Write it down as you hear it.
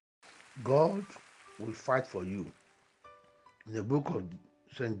God will fight for you. In the book of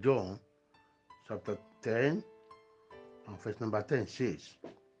St. John, chapter 10, and verse number 10 says,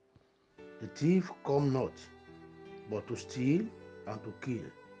 "The thief come not, but to steal, and to kill,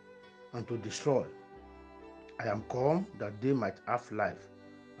 and to destroy. I am come that they might have life,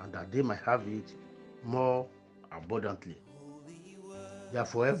 and that they might have it more abundantly."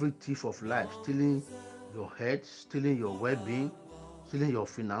 Therefore, every thief of life, stealing your health, stealing your well-being, stealing your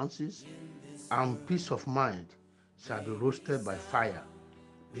finances, and peace of mind, shall be roasted by fire,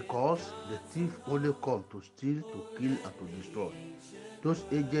 because the thief only come to steal, to kill, and to destroy. Those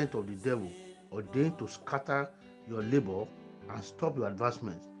agents of the devil, ordained to scatter your labor and stop your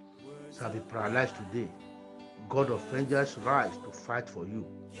advancement, shall be paralyzed today. God of vengeance, rise to fight for you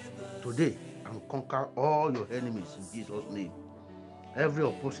today and conquer all your enemies in Jesus' name. Every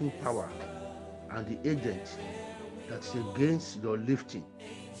opposing power and the agent that is against your lifting,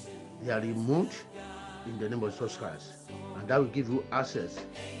 they are removed in the name of Jesus Christ. And that will give you access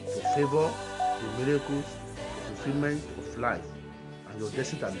to favor, to miracles, to fulfillment of life, and your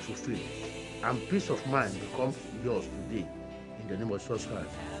destiny shall be fulfilled. And peace of mind becomes yours today in the name of Jesus Christ.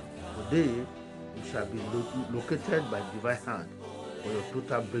 Today, you shall be located by divine hand for your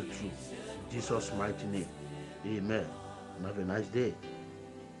total breakthrough. In Jesus' mighty name. Amen. And have a nice day.